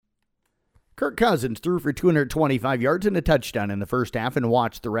Kirk Cousins threw for 225 yards and a touchdown in the first half and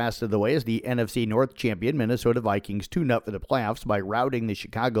watched the rest of the way as the NFC North champion Minnesota Vikings tune up for the playoffs by routing the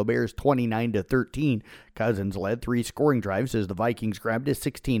Chicago Bears 29-13. Cousins led 3 scoring drives as the Vikings grabbed a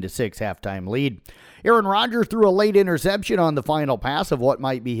 16-6 halftime lead. Aaron Rodgers threw a late interception on the final pass of what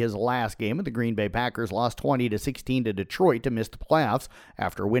might be his last game, and the Green Bay Packers lost 20-16 to Detroit to miss the playoffs.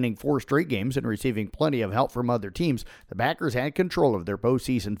 After winning 4 straight games and receiving plenty of help from other teams, the Packers had control of their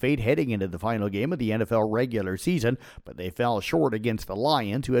postseason fate heading into the final game of the NFL regular season, but they fell short against the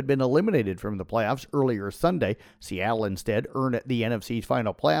Lions, who had been eliminated from the playoffs earlier Sunday. Seattle instead earned the NFC's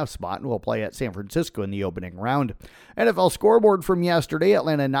final playoff spot and will play at San Francisco in the opening round. NFL scoreboard from yesterday: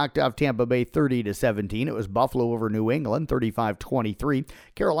 Atlanta knocked off Tampa Bay 30-17. It was Buffalo over New England 35-23.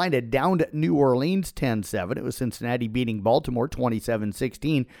 Carolina downed New Orleans 10-7. It was Cincinnati beating Baltimore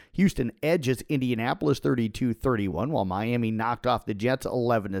 27-16. Houston edges Indianapolis 32-31, while Miami knocked off the Jets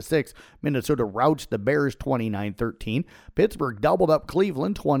 11-6. Minnesota routs the Bears 29-13. Pittsburgh doubled up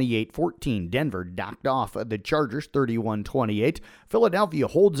Cleveland 28-14. Denver knocked off the Chargers 31-28. Philadelphia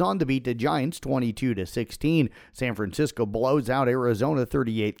holds on to beat the Giants 22-16. San Francisco blows out Arizona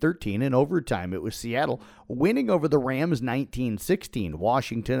 38-13. In overtime, it was Seattle winning over the Rams 19-16.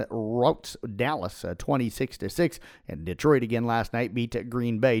 Washington routs Dallas 26-6. And Detroit again last night beat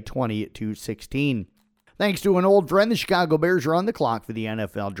Green Bay 20-16. Thanks to an old friend, the Chicago Bears are on the clock for the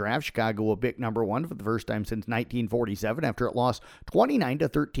NFL Draft. Chicago will pick number 1 for the first time since 1947 after it lost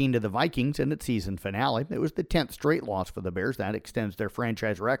 29-13 to the Vikings in its season finale. It was the 10th straight loss for the Bears. That extends their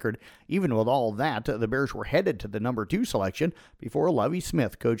franchise record. Even with all that, the Bears were headed to the number 2 selection before Lovie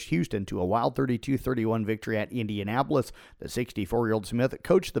Smith coached Houston to a wild 32-31 victory at Indianapolis. The 64-year-old Smith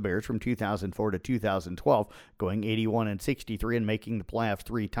coached the Bears from 2004 to 2012, going 81-63 and making the playoffs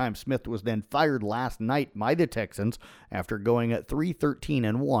 3 times. Smith was then fired last night by the Texans after going at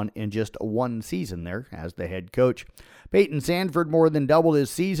 3-13-1 in just 1 season there as the head coach. Peyton Sandford more than doubled his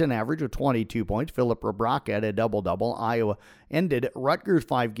season average with 22 points. Philip Rebrach had a double-double. Iowa ended Rutgers'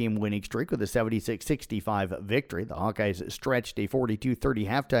 5-game winning streak with a 76-65 victory. The Hawkeyes stretched a 42-30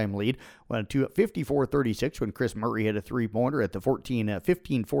 halftime lead, went to 54-36 when Chris Murray hit a 3-pointer at the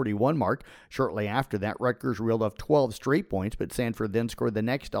 15-41 mark. Shortly after that, Rutgers reeled off 12 straight points, but Sandford then scored the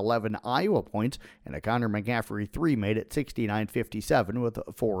next 11 Iowa points, and a Connor McCaffrey 3 made it 69-57 with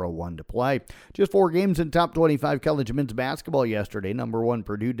 4:01 to play. Just 4 games in top 25 college men's basketball yesterday. Number 1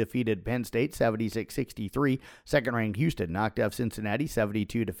 Purdue defeated Penn State 76-63. Second-ranked Houston knocked off Cincinnati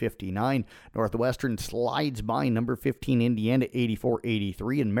 72-59. Northwestern slides by number 15 Indiana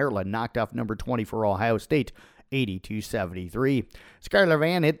 84-83, and Maryland knocked off number 24 Ohio State 82-73. Skylar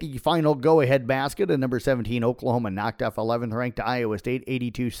Vann hit the final go-ahead basket, and number 17 Oklahoma knocked off 11th-ranked Iowa State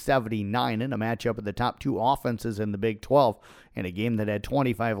 82-79 in a matchup of the top 2 offenses in the Big 12. In a game that had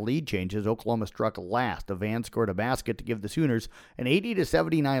 25 lead changes, Oklahoma struck last. Vann scored a basket to give the Sooners an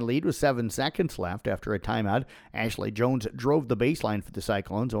 80-79 lead with 7 seconds left. After a timeout, Ashley Jones drove the baseline for the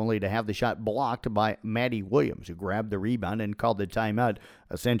Cyclones, only to have the shot blocked by Maddie Williams, who grabbed the rebound and called the timeout,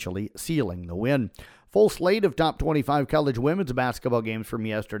 essentially sealing the win. Full slate of top 25 college women's basketball games from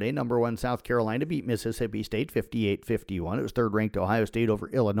yesterday. Number 1 South Carolina beat Mississippi State 58-51. It was third-ranked Ohio State over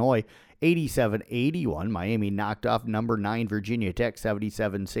Illinois 87-81. Miami knocked off number 9 Virginia Tech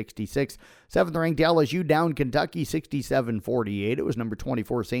 77-66. 7th-ranked LSU down Kentucky 67-48. It was number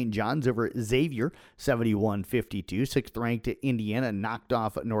 24 St. John's over Xavier 71-52. 6th-ranked Indiana knocked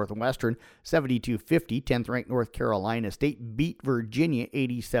off Northwestern 72-50. 10th-ranked North Carolina State beat Virginia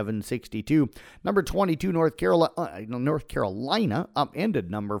 87-62. Number 22 North Carolina upended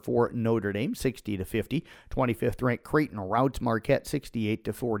number 4 Notre Dame 60-50. 25th-ranked Creighton routs Marquette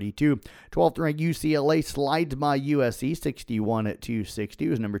 68-42. 12th-ranked UCLA slides by USC 61-60. It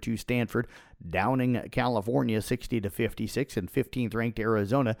was number 2 Stanford downing California 60-56, and 15th-ranked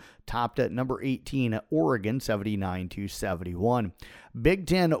Arizona topped at number 18 Oregon 79-71. Big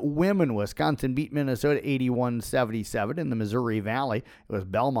Ten women, Wisconsin beat Minnesota 81-77. In the Missouri Valley, it was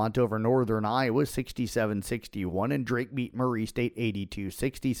Belmont over Northern Iowa 67-61, and Drake beat Murray State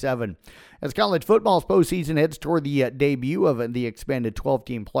 82-67. As college football's postseason heads toward the debut of the expanded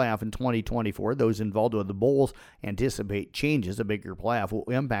 12-team playoff in 2024, those involved with the bowls anticipate changes. A bigger playoff will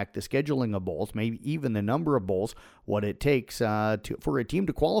impact the scheduling of bowls, maybe even the number of bowls. What it takes for a team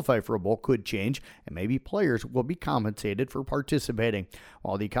to qualify for a bowl could change, and maybe players will be compensated for participating.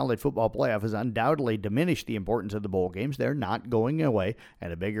 While the college football playoff has undoubtedly diminished the importance of the bowl games, they're not going away,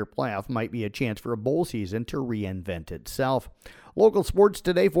 and a bigger playoff might be a chance for a bowl season to reinvent itself. Local sports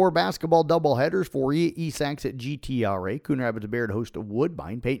today, 4 basketball doubleheaders for you. Esax at GTRA. Coon Rapids Bayard host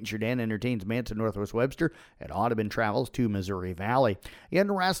Woodbine. Peyton Sheridan entertains Manson Northwest Webster. And Audubon travels to Missouri Valley.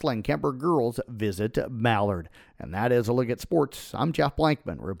 In wrestling, Kemper girls visit Ballard. And that is a look at sports. I'm Jeff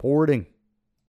Blankman reporting.